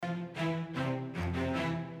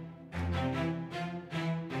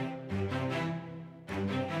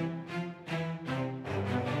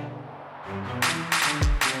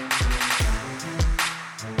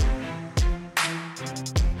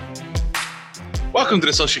Welcome to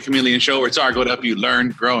the Social Chameleon Show, where it's our goal to help you learn,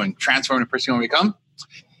 grow, and transform the person you want to become.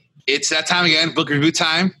 It's that time again, book review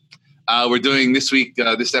time. We're doing this week,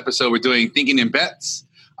 this episode, we're doing Thinking in Bets,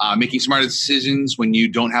 Making Smarter Decisions When You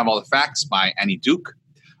Don't Have All the Facts by Annie Duke.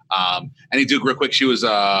 Annie Duke, real quick, she was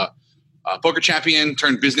a poker champion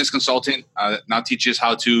turned business consultant, now teaches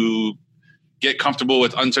how to get comfortable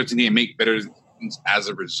with uncertainty and make better decisions as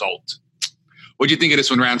a result. What do you think of this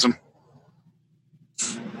one, Ransom?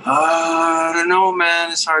 I don't know,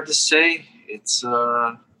 man. It's hard to say. It's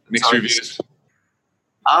Mixed reviews.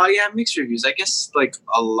 Yeah, mixed reviews. I guess like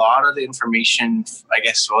a lot of the information.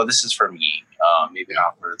 Well, this is for me. Maybe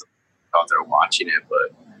not for the out there watching it,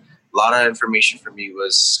 but a lot of information for me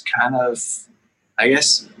was kind of. I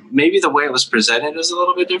guess maybe the way it was presented was a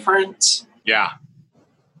little bit different. Yeah.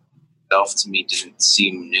 Itself to me didn't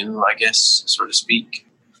seem new, I guess, so to speak.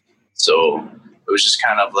 So it was just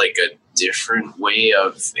kind of like a different way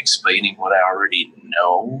of explaining what I already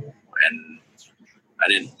know, and I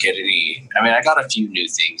didn't get any. I mean, I got a few new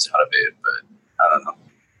things out of it, but I don't know.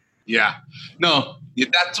 Yeah, no,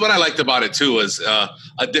 that's what I liked about it too. Was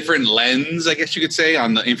a different lens, I guess you could say,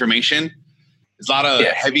 on the information. There's a lot of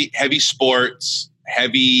heavy sports,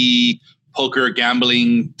 heavy poker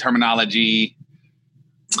gambling terminology.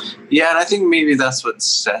 Yeah, and I think maybe that's what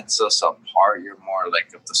sets us apart. You're more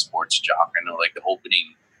like of the sports jock. I know, like the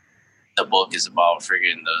opening. The book is about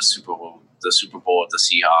friggin' the Super Bowl with the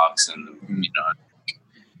Seahawks, and I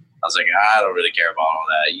was like, I don't really care about all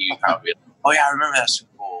that. You probably, oh yeah, I remember that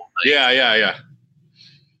Super Bowl. Like, yeah.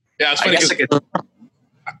 It's funny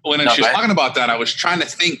when she was talking about that, I was trying to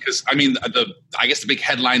think because I mean, I guess the big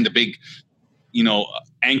headline, the big,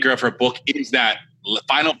 anchor of her book is that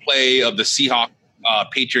final play of the Seahawks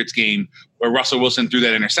Patriots game where Russell Wilson threw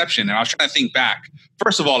that interception, and I was trying to think back.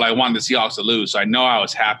 First of all, I wanted the Seahawks to lose, so I know I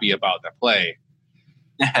was happy about that play.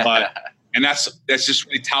 But and that's just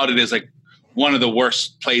really touted as like one of the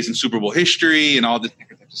worst plays in Super Bowl history and all this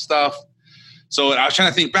different types of stuff. So I was trying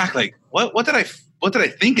to think back, like what did I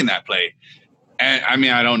think in that play? And I mean,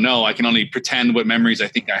 I don't know. I can only pretend what memories I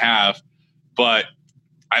think I have. But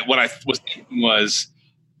what I was thinking was,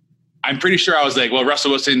 I'm pretty sure I was like, well, Russell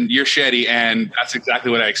Wilson, you're shitty, and that's exactly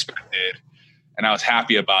what I expected, and I was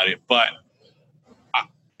happy about it. But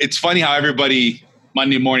it's funny how everybody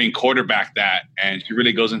Monday morning quarterbacked that, and she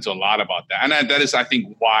really goes into a lot about that. And that is, I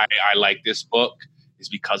think, why I like this book is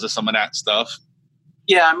because of some of that stuff.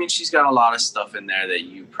 Yeah, I mean, she's got a lot of stuff in there that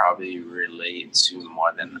you probably relate to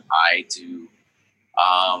more than I do.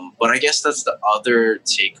 But I guess that's the other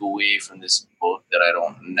takeaway from this book that I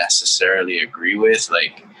don't necessarily agree with.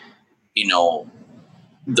 Like,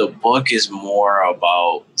 the book is more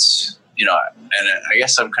about, and I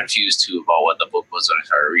guess I'm confused too about what the book was when I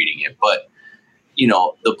started reading it. But,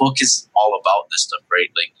 the book is all about this stuff, right?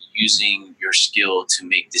 Like using your skill to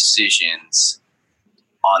make decisions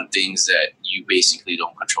on things that you basically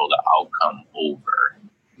don't control the outcome over,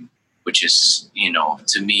 which is,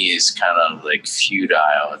 to me is kind of like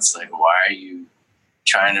futile. It's like, why are you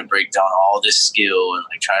trying to break down all this skill and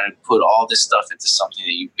like trying to put all this stuff into something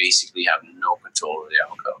that you basically have no control over the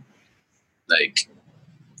outcome? Like,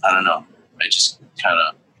 I don't know. It just kind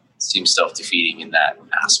of seems self-defeating in that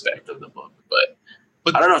aspect of the book.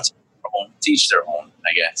 But I don't know. Teach their own,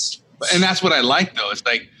 I guess. And that's what I like, though. It's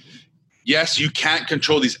like, yes, you can't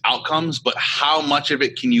control these outcomes, but how much of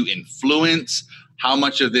it can you influence? How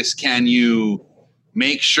much of this can you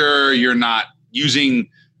make sure you're not using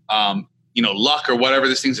luck or whatever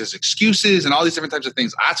these things as excuses and all these different types of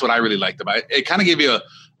things. That's what I really liked about it. It kind of gave you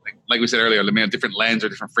like we said earlier, a different lens or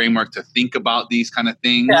different framework to think about these kind of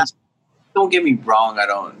things. Yeah. Don't get me wrong. I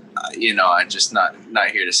don't, I'm just not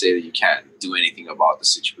here to say that you can't do anything about the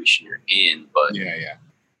situation you're in. But yeah. At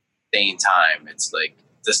the same time, it's like,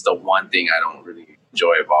 that's the one thing I don't really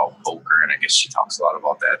enjoy about poker. And I guess she talks a lot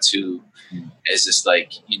about that too. It's just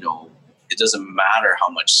like, it doesn't matter how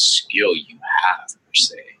much skill you have per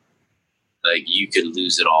se. Like you could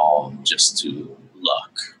lose it all just to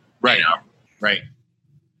luck. Right. Right.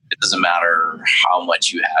 It doesn't matter how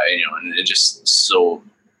much you have, and it just so,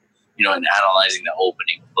 in analyzing the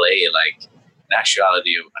opening play, like in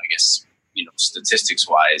actuality, I guess, statistics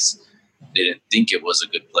wise, they didn't think it was a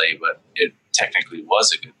good play, but it technically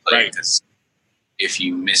was a good play because if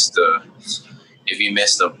you miss the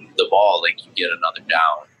ball, like you get another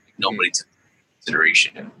down. Nobody took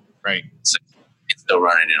consideration. Right. So it's still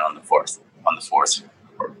running it on the fourth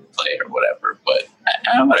play or whatever. But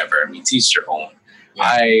whatever. I mean, teach your own. Yeah.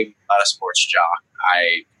 I'm not a sports jock.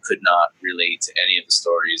 I could not relate to any of the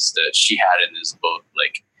stories that she had in this book.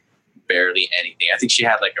 Like barely anything. I think she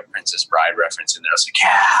had like a Princess Bride reference in there. I was like,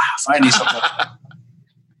 yeah, finally something.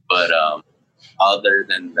 But other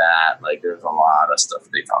than that, like there's a lot of stuff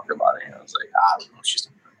they talked about it, and I was like, I don't know what she's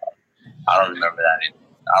talking about. I don't remember that.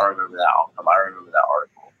 I don't remember that outcome. I don't remember that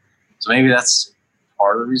article. So maybe that's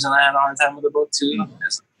part of the reason I had a hard time with the book too.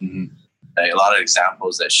 Is like, a lot of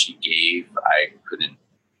examples that she gave, I couldn't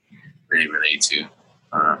really relate to.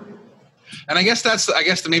 And I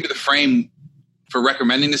guess maybe the frame for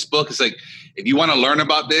recommending this book is like, if you want to learn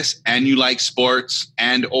about this and you like sports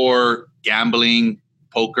and or gambling,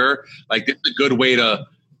 poker, like this is a good way to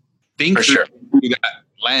think through that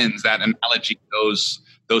lens, that analogy, those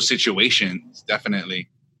situations, definitely.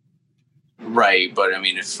 Right, but I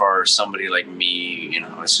mean, if for somebody like me, you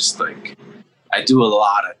know, it's just like I do a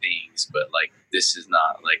lot of things, but like this is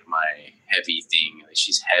not like my heavy thing. Like,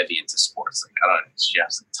 she's heavy into sports. Like she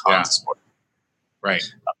has tons of sports. Right.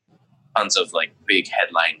 Tons of like big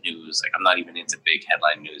headline news. Like I'm not even into big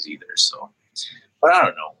headline news either. So, but I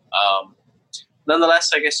don't know.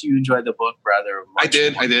 Nonetheless, I guess you enjoyed the book rather much. I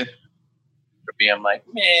did. For me, I'm like,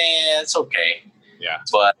 man, it's okay. Yeah.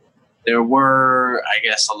 But there were, I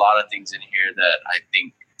guess, a lot of things in here that I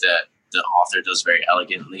think that the author does very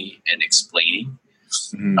elegantly in explaining,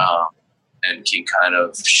 and can kind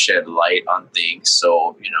of shed light on things.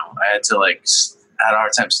 So, you know, I had a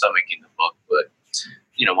hard time stomaching the book, but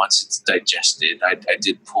you know, once it's digested, I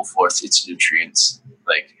did pull forth its nutrients.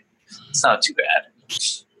 Like, it's not too bad.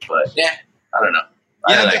 But yeah, I don't know.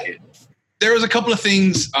 I like it. There was a couple of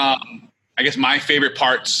things. I guess my favorite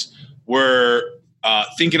parts were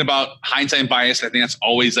thinking about hindsight bias. I think that's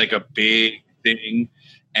always like a big thing.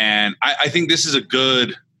 And I think this is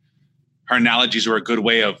her analogies were a good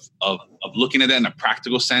way of looking at that in a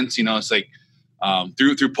practical sense. You know, it's like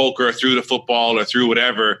through poker, or through the football, or through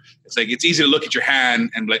whatever. It's like it's easy to look at your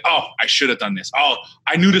hand and be like, oh, I should have done this. Oh,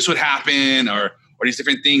 I knew this would happen, or these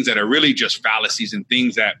different things that are really just fallacies and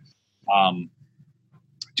things that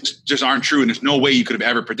just aren't true. And there's no way you could have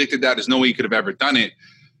ever predicted that. There's no way you could have ever done it.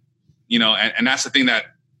 You know, and that's the thing that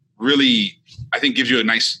really, I think, gives you a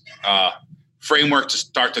nice framework to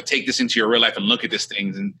start to take this into your real life and look at these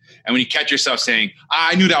things. And when you catch yourself saying,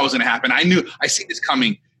 I knew that was going to happen. I see this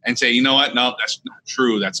coming, and say, you know what? No, that's not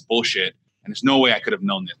true. That's bullshit. And there's no way I could have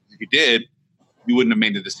known this. If you did, you wouldn't have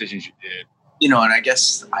made the decisions you did. You know, and I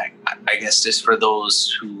guess just for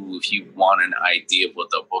those who, if you want an idea of what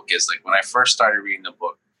the book is, like when I first started reading the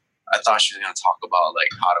book, I thought she was going to talk about like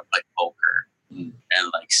how to play poker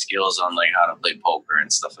and like skills on like how to play poker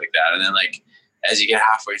and stuff like that. And then like, as you get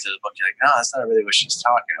halfway through the book, you're like, no, that's not really what she's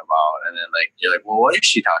talking about. And then like, you're like, well, what is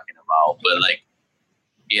she talking about? But like,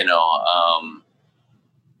 you know,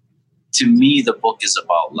 to me, the book is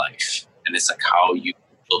about life, and it's like how you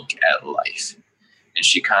look at life. And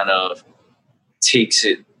she kind of takes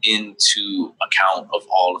it into account of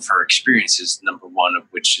all of her experiences, number one of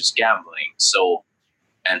which is gambling. So,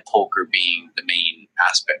 and poker being the main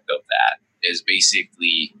aspect of that is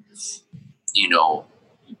basically, you know,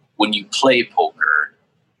 when you play poker,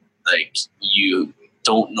 like you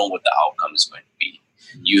don't know what the outcome is going to be.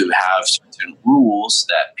 You have certain rules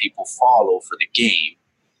that people follow for the game.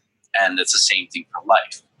 And it's the same thing for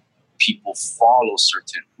life. People follow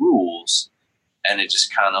certain rules, and it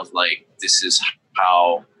just kind of like, this is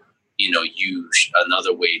how, you know,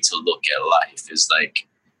 another way to look at life is like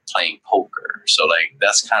playing poker. So like,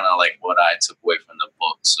 that's kind of like what I took away from the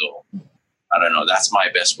book. So I don't know. That's my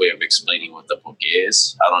best way of explaining what the book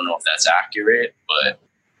is. I don't know if that's accurate, but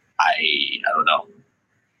I don't know.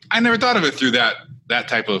 I never thought of it through that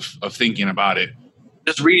type of thinking about it.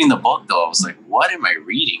 Just reading the book, though, I was like, what am I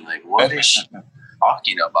reading? Like, what is she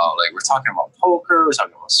talking about? Like, we're talking about poker, we're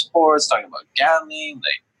talking about sports, talking about gambling.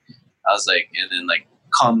 Like, I was like, and then, like,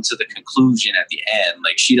 come to the conclusion at the end.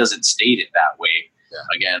 Like, she doesn't state it that way. Yeah.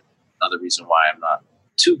 Again, another reason why I'm not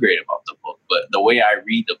too great about the book. But the way I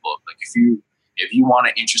read the book, like, if you want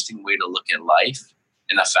an interesting way to look at life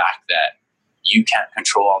and the fact that you can't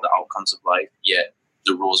control all the outcomes of life, yet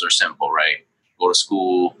the rules are simple, right? Go to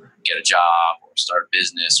school, get a job, or start a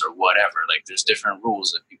business or whatever. Like, there's different rules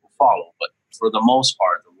that people follow, but for the most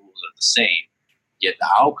part, the rules are the same. Yet the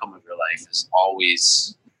outcome of your life is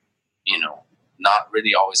always, you know, not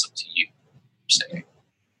really always up to you, say.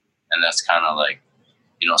 And that's kind of like,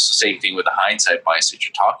 you know, so same thing with the hindsight bias that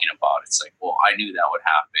you're talking about. It's like, well, I knew that would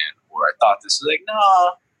happen, or I thought this was like,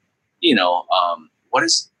 no, you know,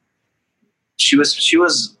 she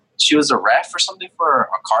was a ref or something for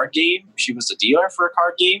a card game. She was a dealer for a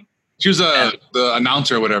card game. She was the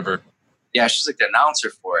announcer or whatever. Yeah, she's like the announcer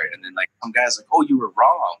for it. And then like some guy's like, oh, you were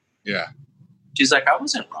wrong. Yeah. She's like, I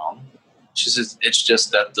wasn't wrong. She says, it's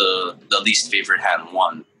just that the least favorite hand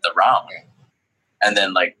won the round. And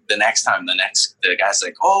then like the next time, the guy's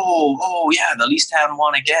like, oh yeah, the least hand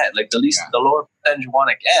won again. Like the lower percentage won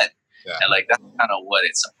again. Yeah. And like that's kind of what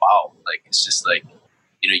it's about. Like it's just like,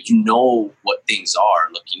 you know what things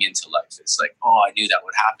are looking into life. It's like, oh, I knew that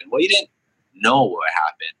would happen. Well, you didn't know what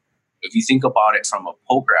happened. If you think about it from a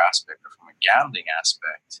poker aspect or from a gambling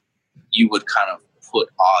aspect, you would kind of put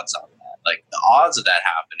odds on that. Like the odds of that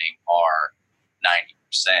happening are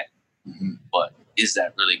 90%. Mm-hmm. But is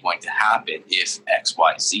that really going to happen if X,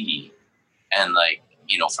 Y, Z? And like,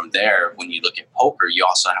 from there, when you look at poker, you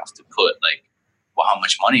also have to put like, well, how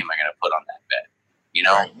much money am I going to put on that bet?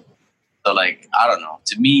 Right. So like, I don't know.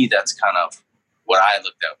 To me, that's kind of what I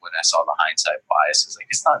looked at when I saw the hindsight bias. Is like,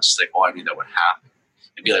 it's not just like, oh, I knew that would happen.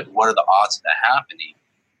 It'd be like, what are the odds of that happening?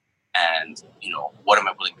 And, what am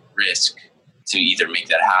I willing to risk to either make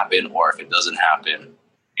that happen, or if it doesn't happen,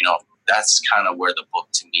 that's kind of where the book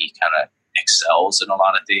to me kind of excels in a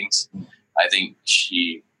lot of things. I think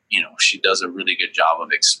she does a really good job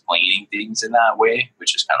of explaining things in that way,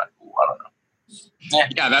 which is kind of cool. I don't know.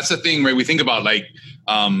 Yeah, that's the thing, right? We think about like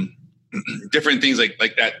different things like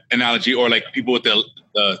that analogy, or like people with the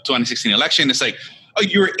 2016 election. It's like, oh,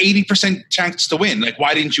 you were 80% chance to win. Like,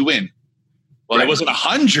 why didn't you win? Well, right. It wasn't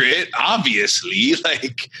 100, obviously.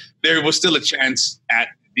 Like, there was still a chance at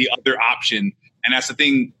the other option, and that's the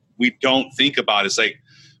thing we don't think about. It's like,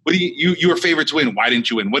 what do you were favored to win? Why didn't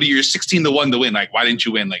you win? What are you 16-1 to win? Like, why didn't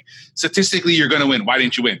you win? Like, statistically, you're going to win. Why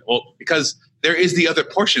didn't you win? Well, because there is the other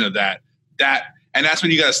portion of that, and that's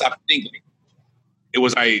when you got to stop thinking.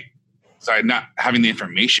 Was I not having the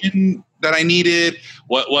information that I needed?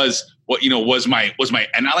 Was my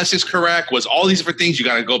analysis correct? Was all these different things? You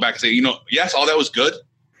got to go back and say, yes, all that was good.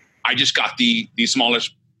 I just got the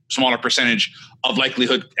smaller percentage of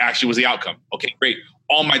likelihood actually was the outcome. Okay, great.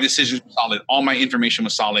 All my decisions were solid. All my information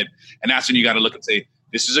was solid. And that's when you got to look and say,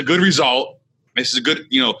 this is a good result. This is a good,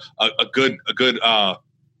 a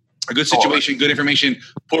good situation, good information,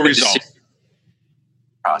 poor result.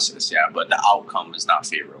 Process, yeah, but the outcome is not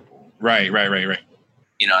favorable. Right.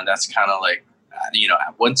 And that's kind of like,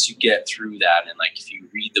 once you get through that, and like if you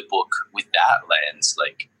read the book with that lens,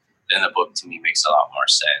 like then the book to me makes a lot more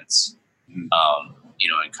sense. Mm-hmm.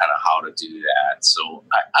 And kind of how to do that. So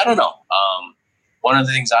I don't know. One of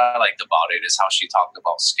the things I liked about it is how she talked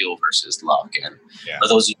about skill versus luck. And for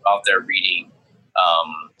those of you out there reading,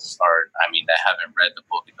 that haven't read the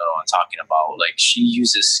book and don't know what I'm talking about, like she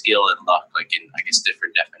uses skill and luck like in, I guess,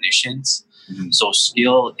 different definitions. Mm-hmm. So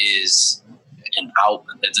skill is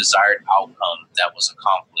a desired outcome that was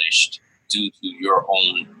accomplished due to your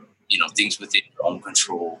own, things within your own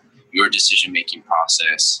control, your decision-making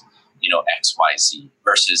process, X, Y, Z,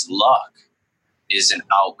 versus luck is an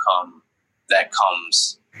outcome that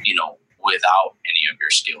comes, without any of your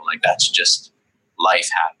skill. Like that's just life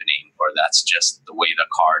happening, or that's just the way the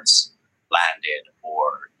cards landed,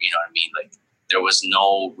 or, like there was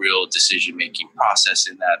no real decision-making process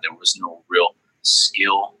in that. There was no real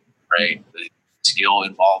skill, right? The skill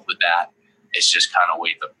involved with that. It's just kind of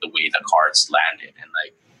the way the cards landed. And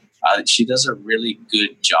like, she does a really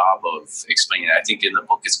good job of explaining it. I think in the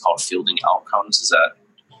book it's called Fielding Outcomes. Is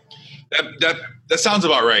that sounds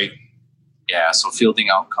about right. Yeah. So Fielding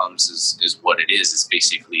Outcomes is what it is. It's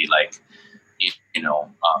basically like,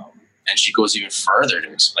 and she goes even further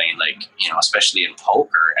to explain, like, especially in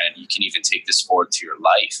poker, and you can even take this forward to your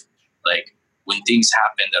life. Like when things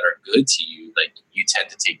happen that are good to you, like you tend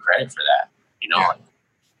to take credit for that, like,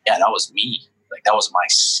 that was me. Like that was my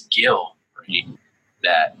skill, right?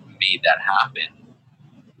 That made that happen.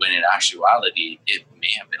 When in actuality, it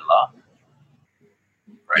may have been luck,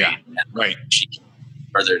 right? Yeah, and right. She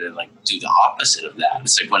further to like do the opposite of that.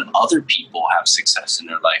 It's like when other people have success in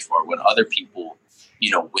their life, or when other people,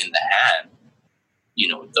 win the hand,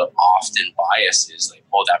 the often bias is like,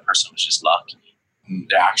 oh, that person was just lucky. Mm-hmm.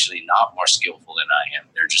 They're actually not more skillful than I am.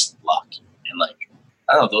 They're just lucky. And like,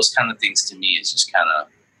 I don't know, those kind of things to me is just kind of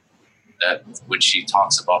that when she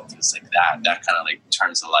talks about things like that kind of like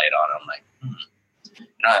turns the light on. I'm like,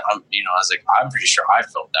 I was like, I'm pretty sure I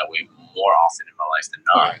felt that way more often in my life than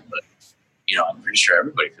not. Right. But I'm pretty sure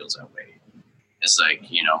everybody feels that way. It's like,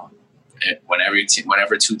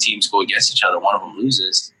 whenever two teams go against each other, one of them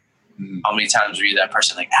loses. Mm-hmm. How many times were you that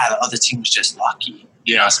person like, the other team was just lucky?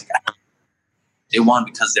 It's like, they won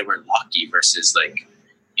because they were lucky versus like,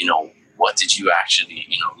 what did you actually,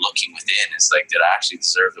 looking within, it's like, did I actually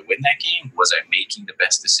deserve to win that game? Was I making the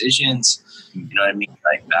best decisions? Mm-hmm. You know what I mean?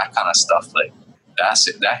 Like that kind of stuff, like that's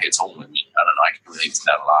it. That hits home with me. I don't know. I can relate to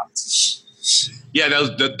that a lot. Yeah,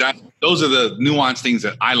 those are the nuanced things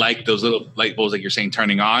that I like, those little light bulbs like you're saying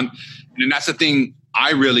turning on. And that's the thing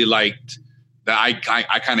I really liked that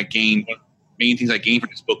I kind of gained main things I gained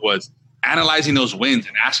from this book was analyzing those wins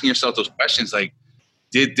and asking yourself those questions. Like,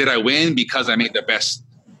 did I win because I made the best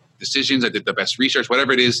decisions? I did the best research,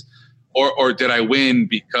 whatever it is, or did I win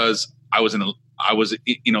because I was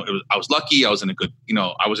lucky. I was in a good,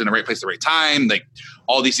 I was in the right place at the right time. Like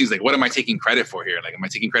all these things, like what am I taking credit for here? Like, am I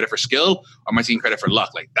taking credit for skill or am I taking credit for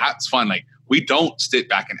luck? Like that's fun. Like we don't sit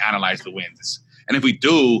back and analyze the wins. And if we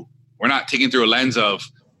do, we're not taking through a lens of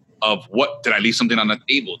what did I leave something on the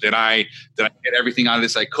table? Did I get everything out of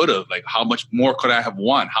this I could have? Like how much more could I have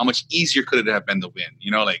won? How much easier could it have been to win?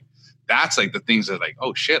 Like that's like the things that like,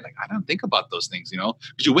 oh shit, like I don't think about those things,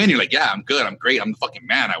 because you win, you're like, yeah, I'm good, I'm great, I'm the fucking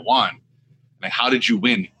man, I won. Like, how did you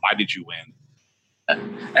win? Why did you win?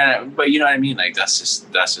 But you know what I mean? Like that's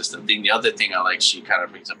just the thing. The other thing I like she kind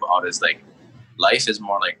of brings up about is like life is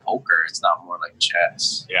more like poker. It's not more like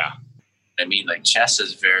chess. Yeah. I mean, like chess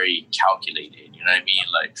is very calculated. You know what I mean?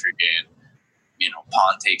 Like freaking,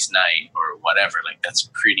 pawn takes knight or whatever. Like that's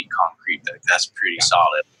pretty concrete. Like that's pretty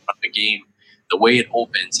solid. But the game, the way it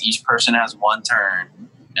opens, each person has one turn,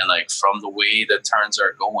 and like from the way the turns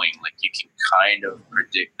are going, like you can kind of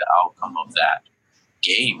predict the outcome of that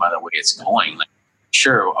game by the way it's going. Like,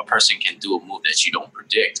 sure, a person can do a move that you don't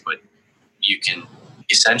predict, but you can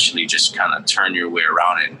essentially just kind of turn your way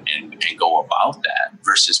around and go about that.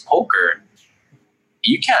 Versus poker,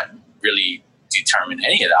 you can't really determine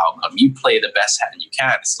any of the outcome. You play the best hand you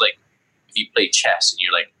can. It's like if you play chess and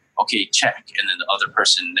you're like, okay, check, and then the other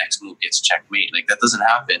person next move gets checkmate. Like that doesn't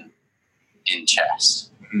happen in chess,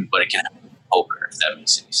 but it can happen in poker, if that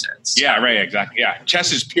makes any sense. Yeah, right, exactly. Yeah,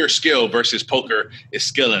 chess is pure skill versus poker is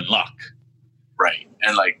skill and luck. Right,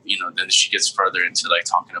 and like then she gets further into like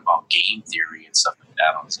talking about game theory and stuff like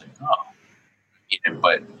that. I was like, oh,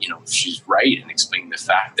 but she's right in explaining the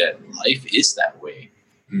fact that life is that way.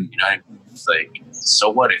 It's like, so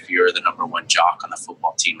what if you're the number one jock on the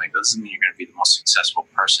football team? Like, that doesn't mean you're going to be the most successful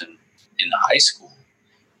person in the high school.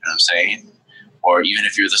 You know what I'm saying? Or even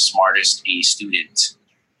if you're the smartest A student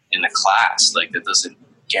in the class, like that doesn't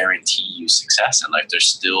guarantee you success in life. There's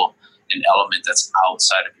still an element that's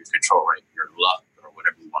outside of your control, right? Your luck or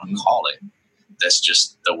whatever you want to call it. That's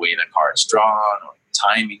just the way the card's drawn or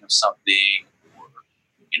timing of something or,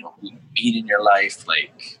 who you meet in your life.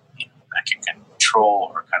 Like, that can kind of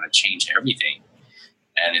control or kind of change everything.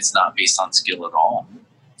 And it's not based on skill at all.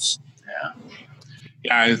 Yeah.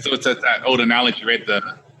 Yeah. So it's that old analogy, right?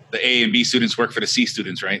 The A and B students work for the C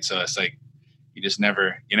students, right? So it's like, you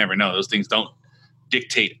never know. Those things don't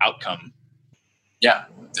dictate outcome. Yeah.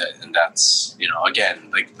 And that's,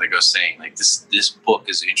 again, like I was saying, like this book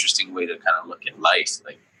is an interesting way to kind of look at life.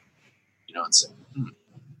 Like, it's like,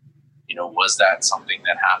 was that something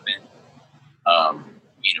that happened?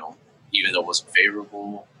 Even though it wasn't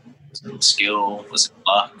favorable, was it skill? Was it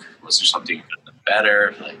luck? Was there something you could have done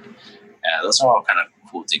better? Like, yeah, those are all kind of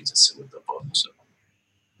cool things to see with the book. So,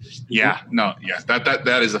 yeah, no, yeah,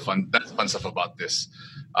 that is that's fun stuff about this.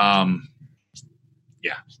 Yeah,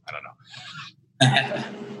 I don't know.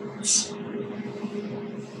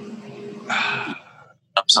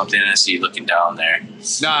 Something I see looking down there.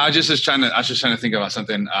 No, I was just trying to think about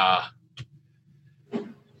something. I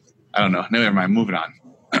don't know. Never mind. Moving on.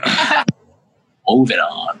 Moving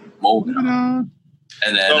on.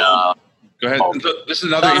 And then go ahead. So this is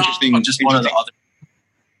another interesting. Just one of the other.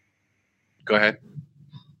 Go ahead.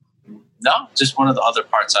 No, just one of the other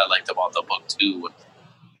parts I liked about the book too was,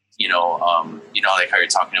 like how you're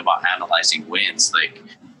talking about analyzing wins. Like,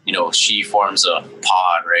 she forms a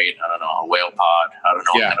pod, right? I don't know, a whale pod. I don't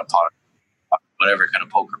know what kind of pod, whatever kind of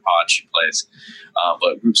poker pod she plays.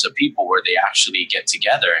 But groups of people where they actually get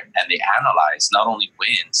together and they analyze not only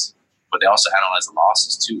wins, but they also analyze the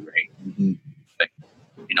losses too, right? Mm-hmm. Like,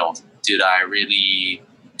 did I really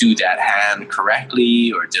do that hand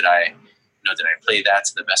correctly, or did I play that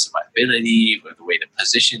to the best of my ability, or the way the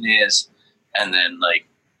position is? And then like,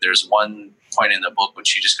 there's one point in the book when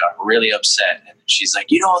she just got really upset, and she's like,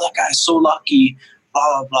 that guy's so lucky, blah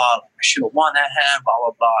blah blah. I should have won that hand, blah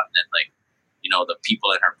blah blah. And then like, the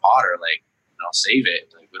people in her pod are like, save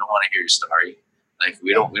it. Like, we don't want to hear your story. Like,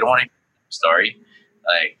 we don't want to hear your story.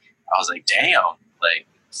 Like, I was like, damn. Like,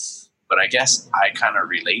 but I guess I kind of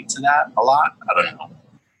relate to that a lot. I don't know,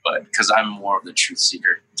 but because I'm more of the truth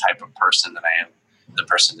seeker type of person than I am the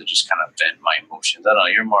person to just kind of vent my emotions. I don't know.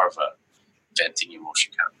 You're more of a venting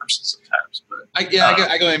emotion kind of person sometimes, but I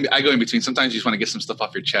go in between. Sometimes you just want to get some stuff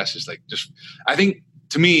off your chest. I think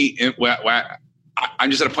to me,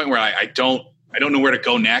 I'm just at a point where I don't know where to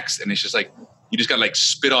go next, and it's just like you just got to like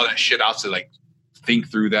spit all that shit out to like think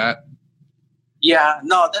through that. Yeah,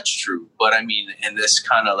 no, that's true. But I mean, in this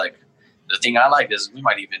kind of like, the thing I like is we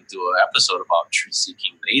might even do an episode about truth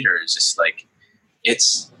seeking later. Is just like,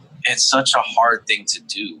 it's such a hard thing to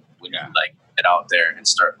do when you like get out there and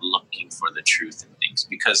start looking for the truth in things,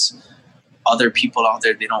 because other people out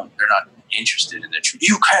there, they're not interested in the truth.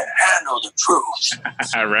 You can't handle the truth.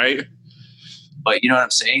 Right. But you know what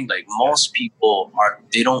I'm saying? Like, most people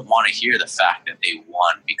they don't want to hear the fact that they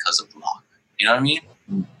won because of luck. You know what I mean?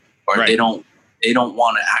 Or right. they don't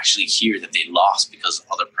want to actually hear that they lost because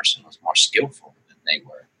the other person was more skillful than they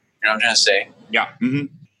were. You know what I'm trying to say? Yeah. Mm-hmm.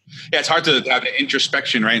 Yeah, it's hard to have the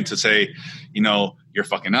introspection, right? And to say, you know, you're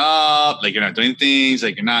fucking up, like you're not doing things,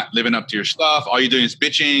 like you're not living up to your stuff. All you're doing is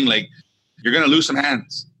bitching, like you're going to lose some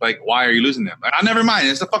hands. Like, why are you losing them? Like, never mind.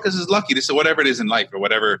 It's the fuck, this is lucky. This is whatever it is in life or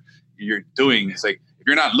whatever you're doing. It's like, if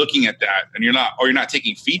you're not looking at that and you're not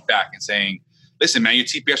taking feedback and saying, listen, man, your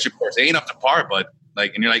TPS reports ain't up to par, but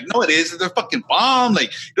like, and you're like, no, it is. They're fucking bomb.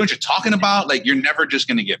 Like, you know what you're talking about? Like, you're never just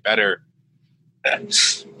going to get better.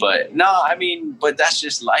 But no, I mean, but that's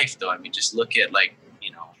just life, though. I mean, just look at, like,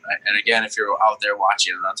 you know, and again, if you're out there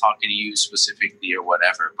watching, I'm not talking to you specifically or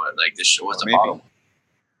whatever, but like, this show is about,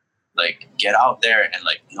 like, get out there and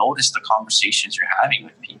like notice the conversations you're having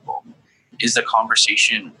with people. Is the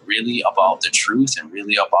conversation really about the truth and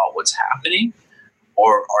really about what's happening?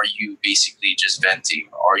 Or are you basically just venting?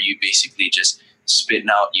 Or are you basically just spitting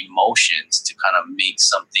out emotions to kind of make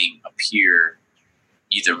something appear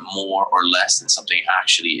either more or less than something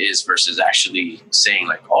actually is, versus actually saying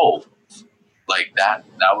like, oh, like that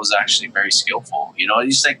was actually very skillful. You know,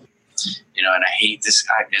 it's like, you know, and I hate this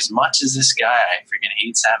guy as much as this guy. I freaking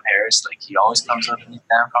hate Sam Harris. Like, he always comes up in these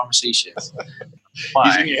damn conversations.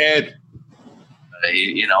 He's in your head.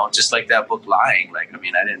 You know, just like that book Lying. Like, I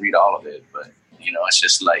mean, I didn't read all of it, but you know, it's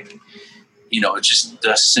just like, you know, just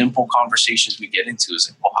the simple conversations we get into is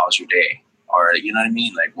like, oh, how's your day? Or, you know what I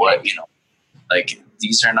mean? Like, what, you know, like,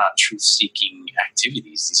 these are not truth-seeking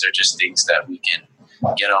activities. These are just things that we can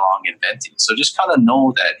get along inventing. So just kind of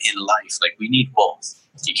know that in life, like, we need both.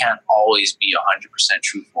 You can't always be 100%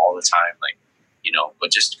 truthful all the time, like, you know,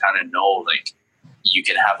 but just kind of know, like, you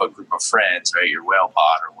can have a group of friends, right, your whale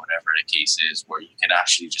pod or whatever the case is, where you can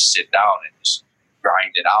actually just sit down and just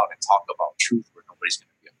grind it out and talk about truth where nobody's going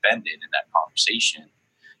to be offended in that conversation,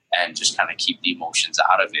 and just kind of keep the emotions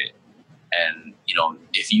out of it. And, you know,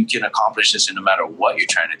 if you can accomplish this in no matter what you're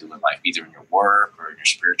trying to do in life, either in your work or in your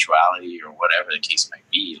spirituality or whatever the case might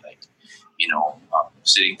be, like, you know,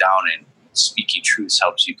 sitting down and speaking truths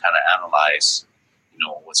helps you kind of analyze, you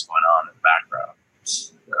know, what's going on in the background.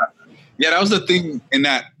 Yeah, that was the thing in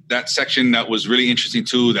that section that was really interesting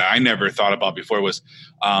too, that I never thought about before, was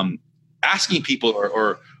asking people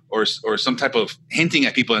or some type of hinting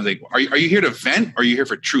at people and like, are you here to vent? Or are you here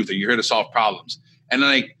for truth? Are you here to solve problems? And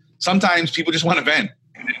like, sometimes people just want to vent.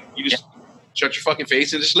 You just shut your fucking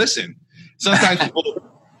face and just listen. Sometimes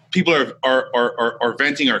people are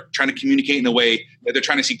venting or trying to communicate in a way that they're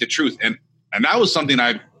trying to seek the truth. And that was something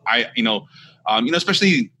I you know,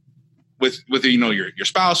 especially with you know, your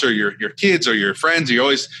spouse or your kids or your friends, you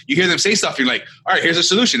hear them say stuff. You're like, all right, here's a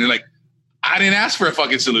solution. They're like, I didn't ask for a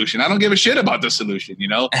fucking solution. I don't give a shit about the solution, you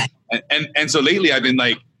know? And so lately I've been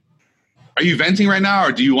like, are you venting right now,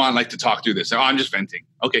 or do you want like to talk through this? Oh, I'm just venting.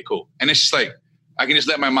 Okay, cool. And it's just like, I can just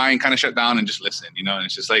let my mind kind of shut down and just listen, you know? And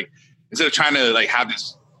it's just like, instead of trying to like have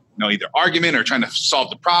this, you know, either argument or trying to solve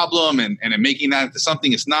the problem and making that into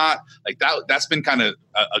something it's not, like that's been kind of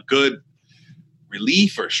a good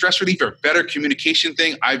relief or stress relief or better communication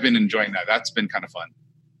thing. I've been enjoying that. That's been kind of fun.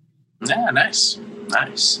 Yeah, nice.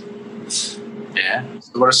 Yeah.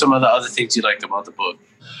 So what are some of the other things you liked about the book?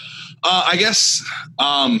 I guess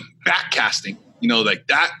backcasting, you know, like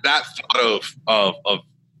that thought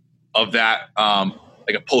of that,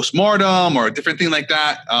 like a postmortem or a different thing like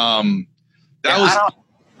that. I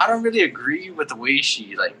don't really agree with the way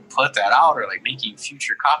she like put that out, or like making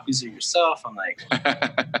future copies of yourself. I'm like,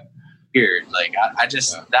 weird. Like I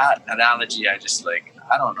just that analogy, I just like,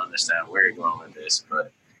 I don't understand where you're going with this,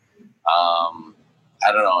 but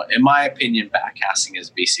I don't know. In my opinion, backcasting is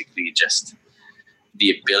basically just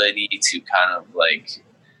the ability to kind of like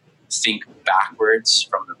think backwards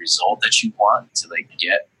from the result that you want to like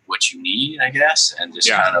get what you need, I guess, and just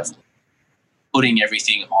kind of putting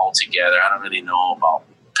everything all together. I don't really know about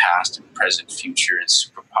past and present, future, and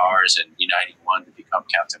superpowers and uniting one to become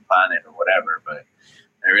Captain Planet or whatever, but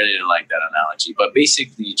I really didn't like that analogy. But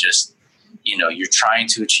basically just, you know, you're trying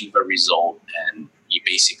to achieve a result and you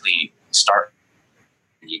basically start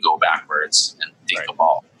and you go backwards and think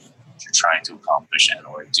about what you're trying to accomplish and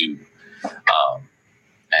or do.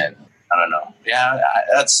 And I don't know. Yeah,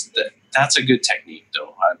 that's a good technique,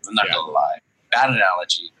 though. I'm not going to lie. Bad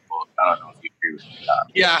analogy in the book. I don't know if you agree with me.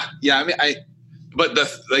 Yeah. I mean, but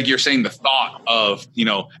like you're saying, the thought of, you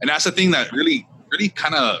know, and that's the thing that really really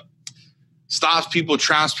kind of stops people,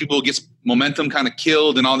 traps people, gets momentum kind of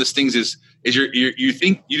killed, and all these things is you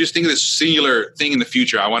just think of this singular thing in the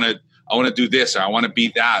future. I want to do this, or I want to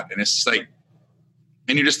be that, and it's like,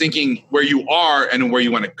 and you're just thinking where you are and where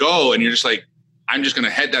you want to go, and you're just like, I'm just going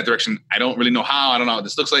to head that direction. I don't really know how. I don't know what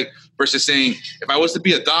this looks like. Versus saying, if I was to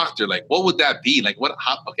be a doctor, like, what would that be? Like, what?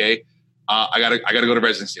 How, okay, I gotta go to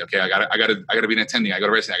residency. Okay, I gotta be an attending. I go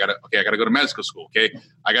to residency. I gotta go to medical school. Okay,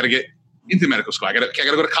 I gotta get into medical school. I gotta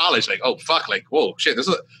go to college. Like, oh fuck, like, whoa, shit. There's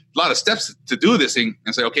a lot of steps to do this thing.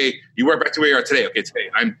 And say, okay, you work back to where you are today. Okay, today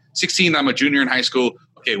I'm 16. I'm a junior in high school.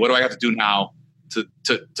 Okay, what do I have to do now to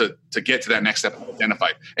get to that next step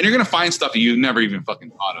identified? And you're gonna find stuff that you never even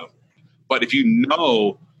fucking thought of. But if you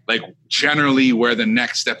know, like, generally where the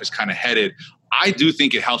next step is kind of headed, I do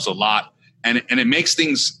think it helps a lot, and it makes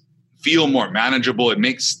things feel more manageable. It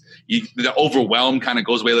makes the overwhelm kind of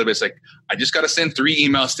goes away a little bit. It's like, I just got to send 3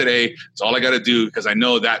 emails today. That's all I got to do, because I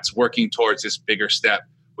know that's working towards this bigger step,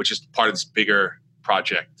 which is part of this bigger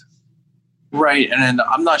project. Right. And then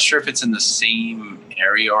I'm not sure if it's in the same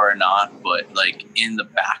area or not, but like in the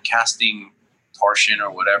backcasting portion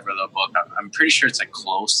or whatever the book, I'm pretty sure it's like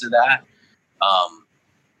close to that.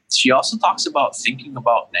 She also talks about thinking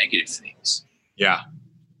about negative things. Yeah.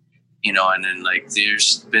 You know, and then like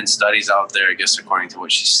there's been studies out there, I guess, according to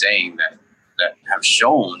what she's saying, that have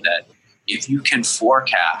shown that if you can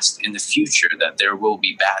forecast in the future that there will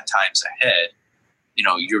be bad times ahead, you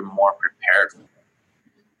know, you're more prepared for them.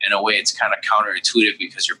 In a way, it's kind of counterintuitive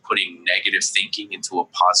because you're putting negative thinking into a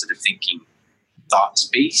positive thinking thought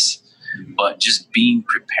space. But just being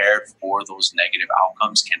prepared for those negative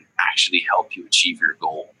outcomes can actually help you achieve your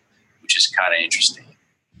goal, which is kind of interesting.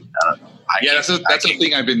 I don't know. That's a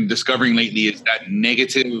thing I've been discovering lately, is that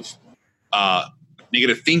negative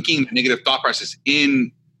thinking, negative thought process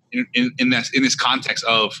in this context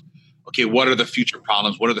of, okay, what are the future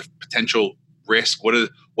problems? What are the potential risks?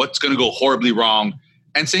 What's going to go horribly wrong?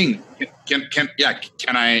 And saying, can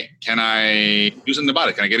I do something about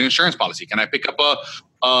it? Can I get an insurance policy? Can I pick up a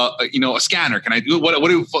scanner? Can I do whatever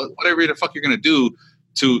the fuck you're going to do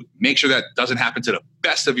to make sure that doesn't happen to the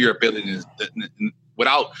best of your abilities,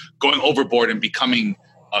 without going overboard and becoming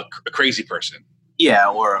a crazy person? Yeah,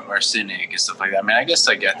 or a cynic and stuff like that. I mean, I guess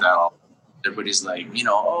I get that. Everybody's like,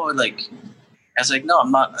 I was like, no,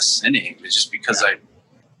 I'm not a cynic. It's just because I'm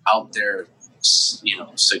out there,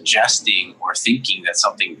 suggesting or thinking that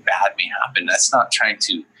something bad may happen. That's not trying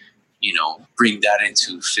to, bring that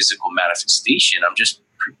into physical manifestation. I'm just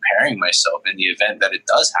preparing myself in the event that it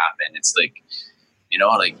does happen. It's like,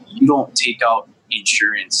 you don't take out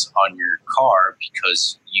insurance on your car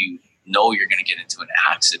because you know you're going to get into an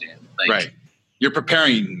accident. Like, right. You're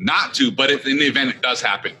preparing not to, but if in the event it does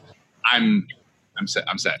happen, I'm set.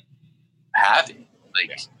 Have it.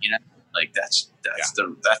 That's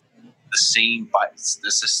the same. That's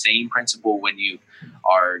the same principle when you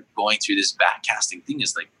are going through this backcasting thing,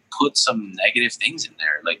 is like, put some negative things in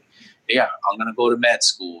there. Like, yeah, I'm going to go to med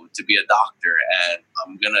school to be a doctor, and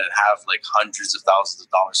I'm going to have like hundreds of thousands of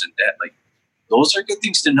dollars in debt. Like, those are good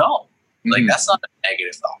things to know. Mm-hmm. Like, that's not a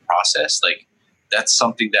negative thought process. Like, that's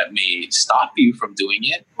something that may stop you from doing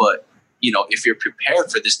it. But, if you're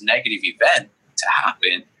prepared for this negative event to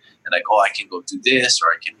happen, and like, oh, I can go do this, or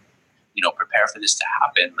I can, prepare for this to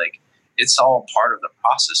happen. Like, it's all part of the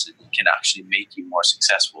process, and it can actually make you more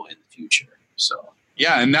successful in the future. So.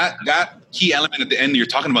 Yeah, and that key element at the end you're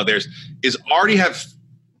talking about there is already have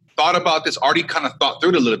thought about this, already kind of thought through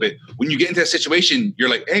it a little bit. When you get into a situation, you're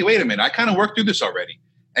like, hey, wait a minute, I kind of worked through this already.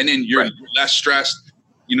 And then you're less stressed.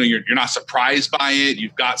 You're not surprised by it.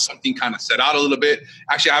 You've got something kind of set out a little bit.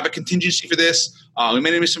 Actually, I have a contingency for this. We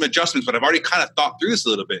may need some adjustments, but I've already kind of thought through this a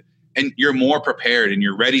little bit. And you're more prepared, and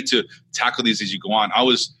you're ready to tackle these as you go on. I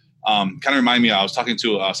was kind of remind me, I was talking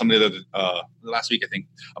to somebody last week, I think,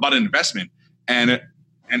 about an investment. And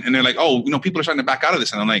they're like, oh, people are starting to back out of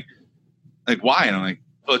this. And I'm like, why? And I'm like,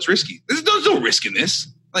 oh, it's risky. There's no risk in this.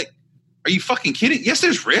 Like, are you fucking kidding? Yes,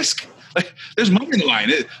 there's risk. Like, there's money in the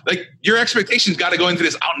line. Your expectations got to go into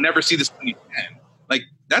this. I'll never see this money again. Like,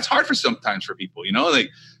 that's hard sometimes for people,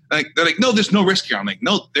 Like they're like, no, there's no risk here. I'm like,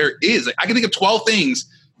 no, there is. Like, I can think of 12 things,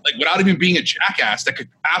 like, without even being a jackass, that could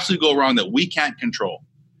absolutely go wrong that we can't control.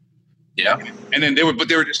 Yeah. And then they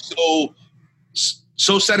were just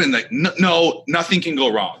so set in, like, no, nothing can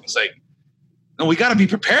go wrong. It's like, no, we got to be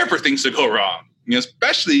prepared for things to go wrong,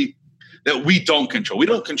 especially that we don't control. We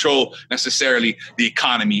don't control necessarily the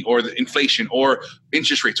economy or the inflation or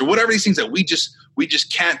interest rates or whatever these things that we just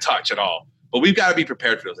can't touch at all. But we've got to be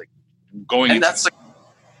prepared for those. Like,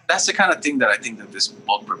 that's the kind of thing that I think that this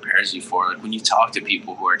book prepares you for. Like, when you talk to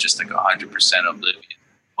people who are just like 100% oblivious,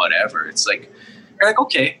 whatever, it's like, You're like,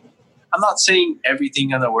 okay, I'm not saying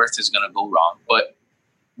everything on the earth is going to go wrong, but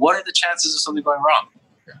what are the chances of something going wrong?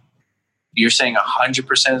 Yeah. You're saying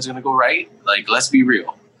 100% is going to go right? Like, let's be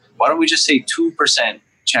real. Why don't we just say 2%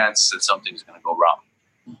 chance that something's going to go wrong?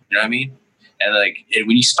 You know what I mean? And like,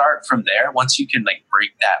 when you start from there, once you can like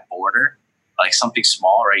break that border, like something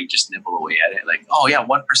small, right? You just nibble away at it. Like, oh yeah,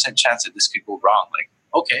 1% chance that this could go wrong. Like,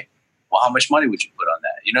 okay, well, how much money would you put on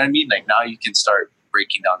that? You know what I mean? Like, now you can start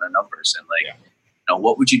breaking down the numbers and like, you know,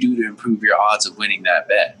 what would you do to improve your odds of winning that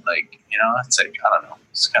bet? Like, you know, it's like, I don't know.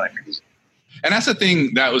 It's kind of crazy. And that's the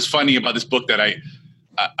thing that was funny about this book that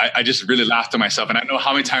I just really laughed to myself. And I know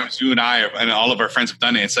how many times you and I and all of our friends have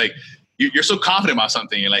done it. It's like, you're so confident about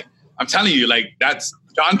something. You're like, I'm telling you, like, that's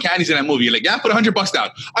John Candy's in that movie. You're like, yeah, put $100 down.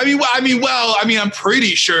 I'm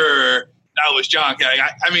pretty sure that was John Candy.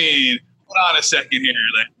 I mean, hold on a second here.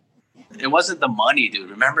 Like, it wasn't the money, dude.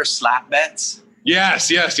 Remember slap bets?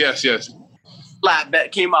 Yes. Flat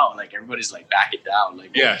bet came out. Like, everybody's like, back it down.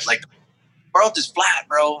 Like, yes. Like, world is flat,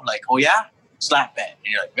 bro. Like, oh yeah, slap bet.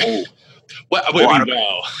 And you're like, oh.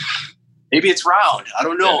 Well, maybe it's round. I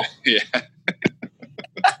don't know. Yeah.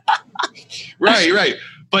 Right.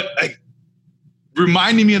 But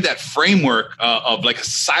reminding me of that framework of like a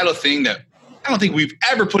silo thing that I don't think we've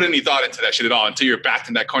ever put any thought into that shit at all until you're backed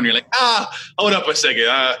in that corner. You're like, hold up a second.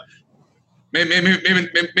 Maybe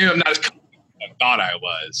I'm not as confident as I thought I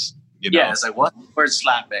was. You know? Yeah, it's like once the word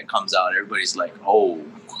slap bet comes out, everybody's like, oh,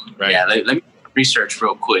 right. Yeah, let me research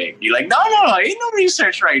real quick. You're like, no, ain't no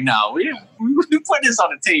research right now. We put this on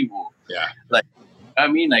the table. Yeah. Like, I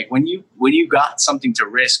mean, like when you got something to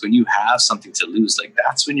risk, when you have something to lose, like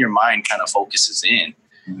that's when your mind kind of focuses in.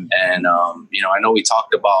 Mm-hmm. And, you know, I know we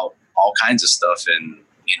talked about all kinds of stuff and,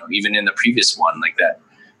 you know, even in the previous one like that,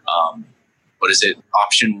 what is it?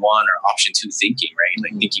 Option 1 or option 2 thinking,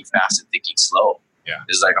 right? Like thinking fast and thinking slow. Yeah.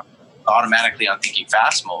 It's like automatically on thinking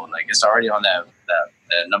fast mode. Like it's already on that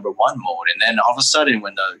number 1 mode. And then all of a sudden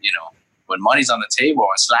when when money's on the table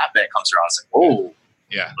and slap bet comes around, it's like, oh,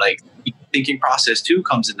 yeah. Like thinking process 2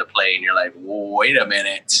 comes into play and you're like, wait a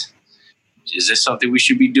minute. Is this something we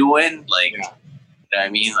should be doing? Like, you know what I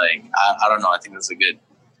mean? Like, I don't know. I think it's a good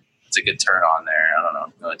turn on there. I don't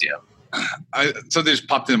know. No idea. Something just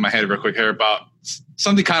popped into my head real quick here about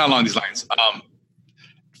something kind of along these lines. I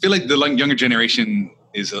feel like the younger generation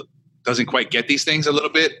doesn't quite get these things a little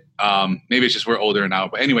bit. Maybe it's just we're older now.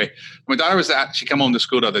 But anyway, my daughter she came home to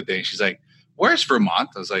school the other day and she's like, where's Vermont?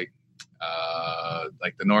 I was like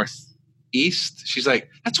the Northeast. She's like,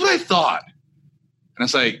 that's what I thought. And I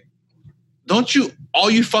was like, don't you, all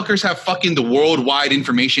you fuckers have fucking the worldwide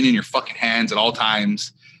information in your fucking hands at all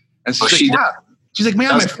times. And so she's like,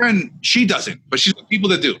 man, my friend, she doesn't, but she's the people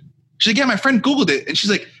that do. She's like, yeah, my friend Googled it. And she's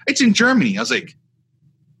like, it's in Germany. I was like,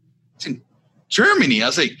 it's in Germany. I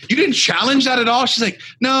was like, you didn't challenge that at all? She's like,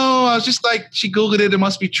 no, I was just like, she Googled it. It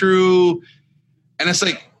must be true. And it's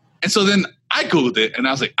like, and so then I Googled it and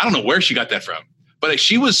I was like, I don't know where she got that from. But like,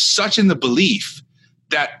 she was such in the belief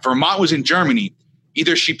that Vermont was in Germany.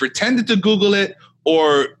 Either she pretended to Google it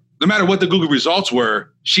or no matter what the Google results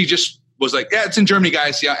were, she just was like, yeah, it's in Germany,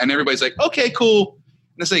 guys. Yeah. And everybody's like, okay, cool.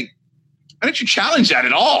 And it's like, why didn't you challenge that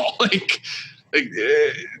at all? Like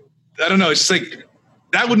I don't know. It's just like,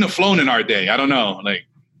 that wouldn't have flown in our day. I don't know. Like,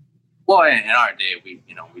 well, in our day, we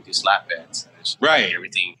do slap bets. And it's right. Like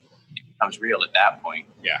everything becomes real at that point.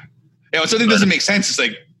 Yeah. Yeah. When something doesn't make sense, it's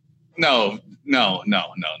like, no.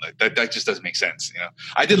 That just doesn't make sense. You know,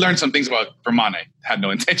 I did learn some things about Vermont. I had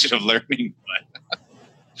no intention of learning, but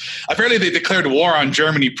apparently they declared war on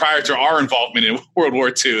Germany prior to our involvement in World War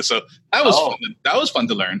II. So that was fun. That was fun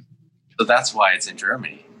to learn. So that's why it's in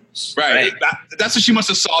Germany. Right. That's what she must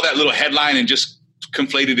have saw that little headline and just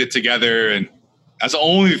conflated it together. And that's the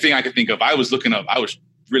only thing I could think of. I was looking up. I was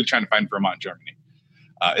really trying to find Vermont, Germany.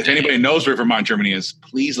 If anybody knows where Vermont, Germany is,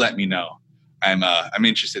 please let me know. I'm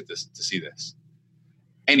interested to see this.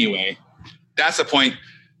 Anyway, that's the point.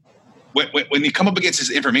 When you come up against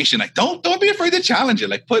this information, like don't be afraid to challenge it.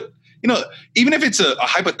 Like even if it's a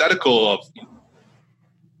hypothetical of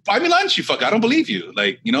buy me lunch, you fuck, I don't believe you.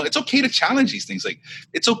 Like, it's okay to challenge these things. Like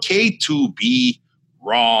it's okay to be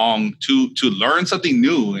wrong, to learn something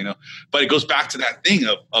new, but it goes back to that thing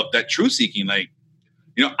of that truth seeking. Like,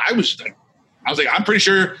 I was like, I'm pretty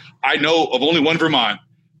sure I know of only one Vermont,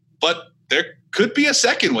 but there could be a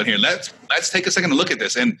second one here. Let's take a second to look at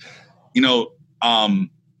this. And,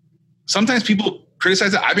 sometimes people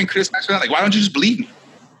criticize it. I've been criticized for that. Like, why don't you just believe me?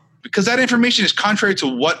 Because that information is contrary to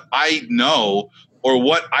what I know or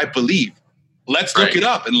what I believe. Let's look it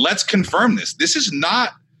up and let's confirm this. This is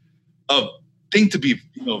not a thing to be,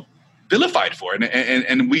 vilified for.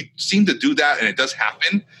 And we seem to do that and it does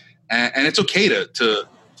happen. and it's okay to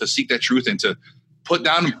seek that truth and to put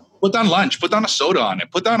down lunch, put down a soda on it,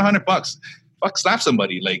 put down $100. Fuck, slap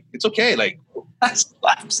somebody. Like, it's okay. Like,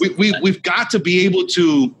 we've got to be able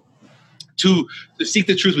to seek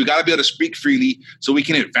the truth. We've got to be able to speak freely so we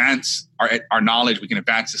can advance our knowledge. We can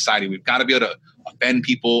advance society. We've got to be able to offend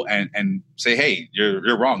people and say, hey,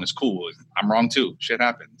 you're wrong. It's cool. I'm wrong too. Shit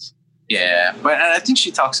happens. Yeah. But I think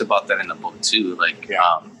she talks about that in the book too. Like,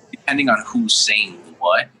 depending on who's saying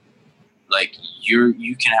what, like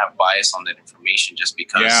you can have bias on that information just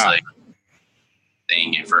because like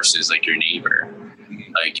saying it versus like your neighbor.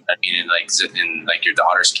 Like, I mean, in your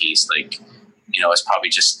daughter's case, like, you know, it's probably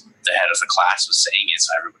just the head of the class was saying it,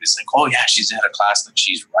 so everybody's like, oh yeah, she's the head of class, like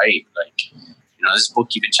she's right. Like, you know, this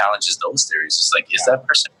book even challenges those theories. It's like, is that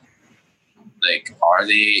person, like, are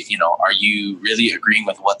they, you know, are you really agreeing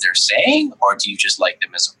with what they're saying, or do you just like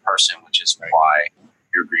them as a person, which is why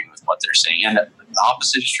you're agreeing with what they're saying? And the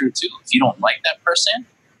opposite is true too. If you don't like that person,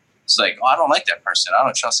 it's like, oh, I don't like that person, I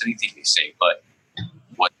don't trust anything they say. But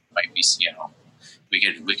what might be, you know, we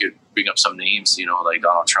could bring up some names, you know, like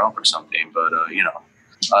Donald Trump or something, but you know,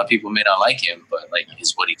 a lot of people may not like him, but like,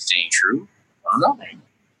 is what he's saying true? I don't know.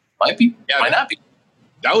 Might be. Yeah, might not be.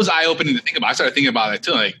 That was eye-opening to think about. I started thinking about it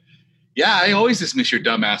too. Like, yeah, I always dismiss your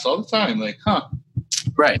dumb ass all the time. Like, huh?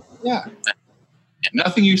 Right. Yeah.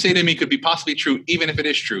 Nothing you say to me could be possibly true, even if it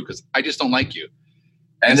is true, because I just don't like you.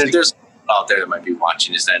 And if there's out there that might be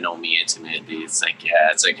watching this that know me intimately, it's like,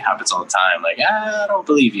 yeah, it's like it happens all the time. Like, I don't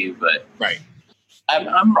believe you, but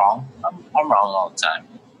I'm wrong. I'm wrong all the time.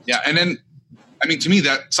 Yeah, and then, I mean, to me,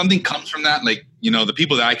 that something comes from that. Like, you know, the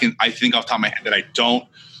people that I think off the top of my head that I don't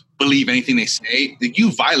believe anything they say, that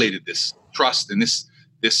you violated this trust and this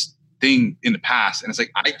thing in the past. And it's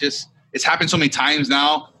like, it's happened so many times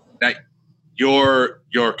now that you're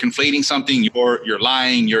conflating something, you're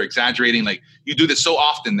lying, you're exaggerating. Like, you do this so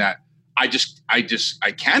often that I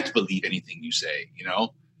can't believe anything you say, you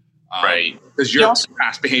know? Right. Because your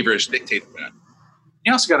past behavior is dictated by that.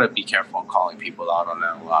 You also got to be careful on calling people out on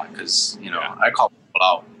that a lot, because, you know, I call people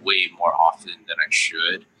out way more often than I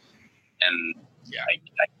should. And I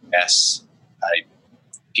guess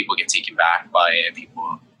people get taken back by it.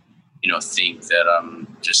 People, you know, think that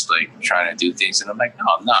I'm just like trying to do things, and I'm like, no,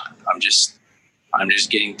 I'm not. I'm just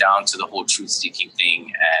getting down to the whole truth-seeking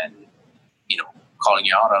thing, and, you know, calling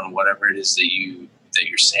you out on whatever it is that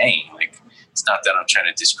you're saying. Like, it's not that I'm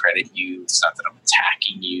trying to discredit you. It's not that I'm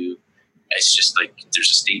attacking you. It's just like, there's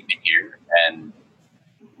a statement here, and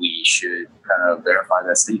we should kind of verify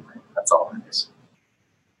that statement. That's all it is.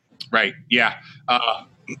 Right. Yeah. A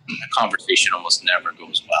conversation almost never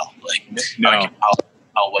goes well. Like, no. I don't care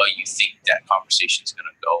how well you think that conversation is going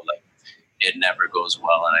to go. Like, it never goes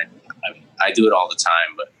well. And I do it all the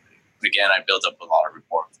time, but again, I build up a lot of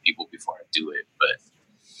rapport with people before I do it. But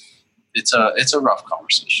it's a rough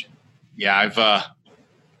conversation. Yeah,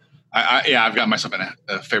 I've got myself in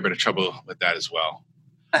a fair bit of trouble with that as well.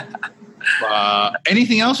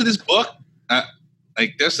 Anything else with this book?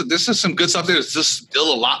 Like, this is some good stuff. There's just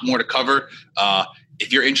still a lot more to cover.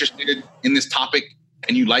 If you're interested in this topic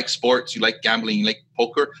and you like sports, you like gambling, you like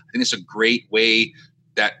poker, I think it's a great way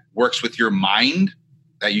that works with your mind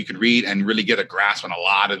that you could read and really get a grasp on a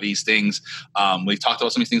lot of these things. We've talked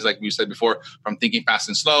about some of these things, like we said before, from Thinking Fast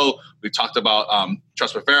and Slow. We've talked about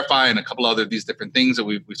Trust but Verify and a couple other these different things that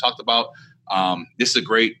we've talked about. This is a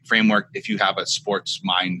great framework if you have a sports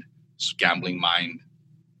mind, gambling mind,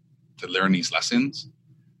 to learn these lessons.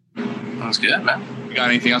 That's good, man. You got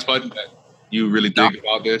anything else, bud, that you really dig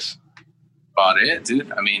about this? About it,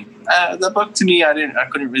 dude. I mean, the book, to me, I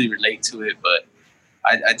couldn't really relate to it, but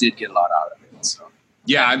I did get a lot out of it. So.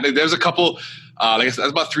 Yeah, there's a couple, like I said,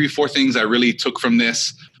 that's about 3-4 things I really took from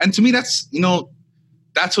this. And to me, that's, you know,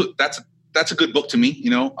 that's a good book to me. You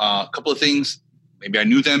know, a couple of things, maybe I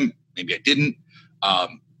knew them, maybe I didn't,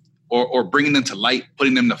 or bringing them to light,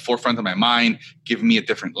 putting them in the forefront of my mind, giving me a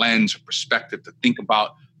different lens or perspective to think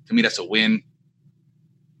about. To me, that's a win.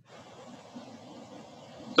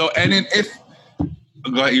 So, and then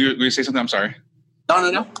go ahead, you're going to say something? I'm sorry.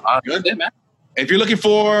 No. Good, man. If you're looking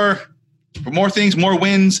for more things, more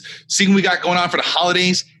wins, see what we got going on for the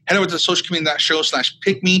holidays, head over to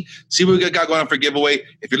socialcommunity.show/pickme. See what we got going on for giveaway.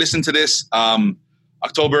 If you're listening to this,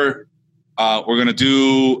 October, we're going to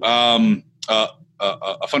do a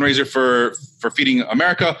fundraiser for Feeding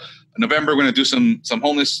America. In November, we're going to do some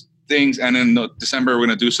homeless things, and in December, we're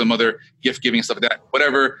going to do some other gift giving and stuff like that.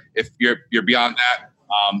 Whatever. If you're beyond that,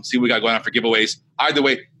 see what we got going on for giveaways. Either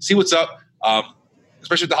way, see what's up.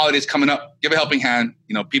 Especially with the holidays coming up, give a helping hand.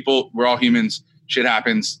 You know, people, we're all humans. Shit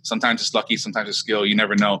happens. Sometimes it's lucky, sometimes it's skill. You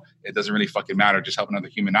never know. It doesn't really fucking matter. Just help another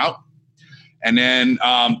human out. And then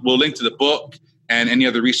we'll link to the book and any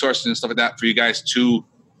other resources and stuff like that for you guys to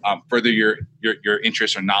further your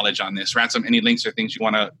interest or knowledge on this. Ransom, any links or things you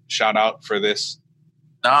want to shout out for this?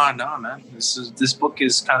 No, man. This book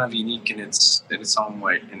is kind of unique in its own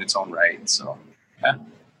way, in its own right. So, yeah.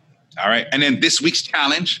 All right. And then this week's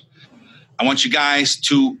challenge, I want you guys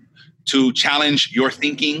to challenge your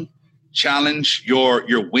thinking, challenge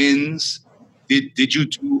your wins. Did you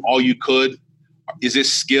do all you could? Is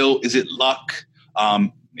this skill? Is it luck?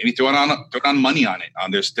 Maybe throw on money on it.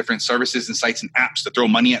 There's different services and sites and apps to throw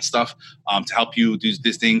money at stuff to help you do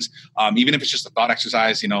these things. Even if it's just a thought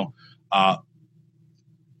exercise,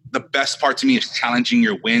 the best part to me is challenging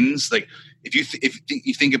your wins. Like if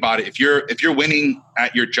you think about it, if you're winning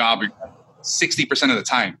at your job 60% of the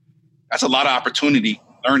time, that's a lot of opportunity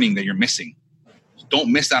learning that you're missing.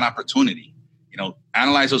 Don't miss that opportunity.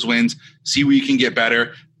 Analyze those wins, see where you can get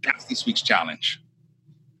better. That's this week's challenge.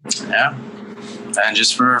 Yeah. And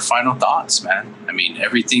just for final thoughts, man. I mean,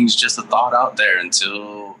 everything's just a thought out there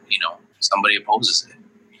until, somebody opposes it.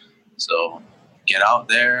 So get out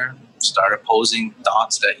there, start opposing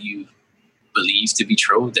thoughts that you believe to be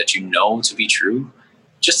true, that you know to be true,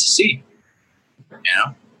 just to see,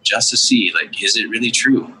 just to see, like, is it really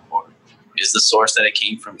true? Or is the source that it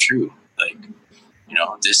came from true? Like,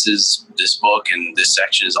 this book and this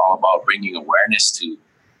section is all about bringing awareness to,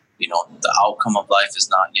 the outcome of life is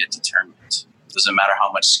not yet determined. It doesn't matter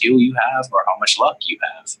how much skill you have or how much luck you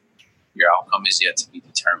have. Your outcome is yet to be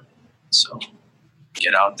determined. So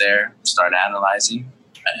get out there, start analyzing,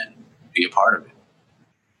 and be a part of it.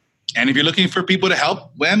 And if you're looking for people to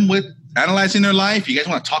help them with analyzing their life, you guys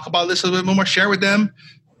want to talk about this a little bit more, share with them,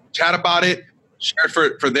 chat about it, share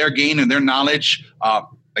it for their gain and their knowledge.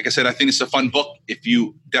 Like I said, I think it's a fun book. If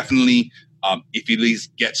you definitely, if you at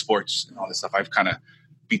least get sports and all this stuff, I've kind of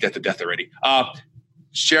beat that to death already.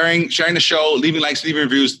 Sharing the show, leaving likes, leaving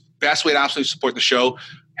reviews, best way to absolutely support the show.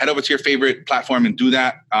 Head over to your favorite platform and do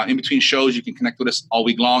that. In between shows, you can connect with us all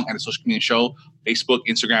week long at the Social Community Show, Facebook,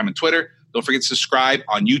 Instagram, and Twitter. Don't forget to subscribe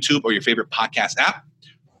on YouTube or your favorite podcast app.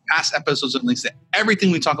 Past episodes and links to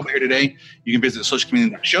everything we talk about here today, you can visit the Social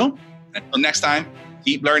Community Show. Until next time,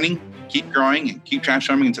 keep learning, keep growing, and keep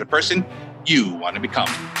transforming into the person you want to become.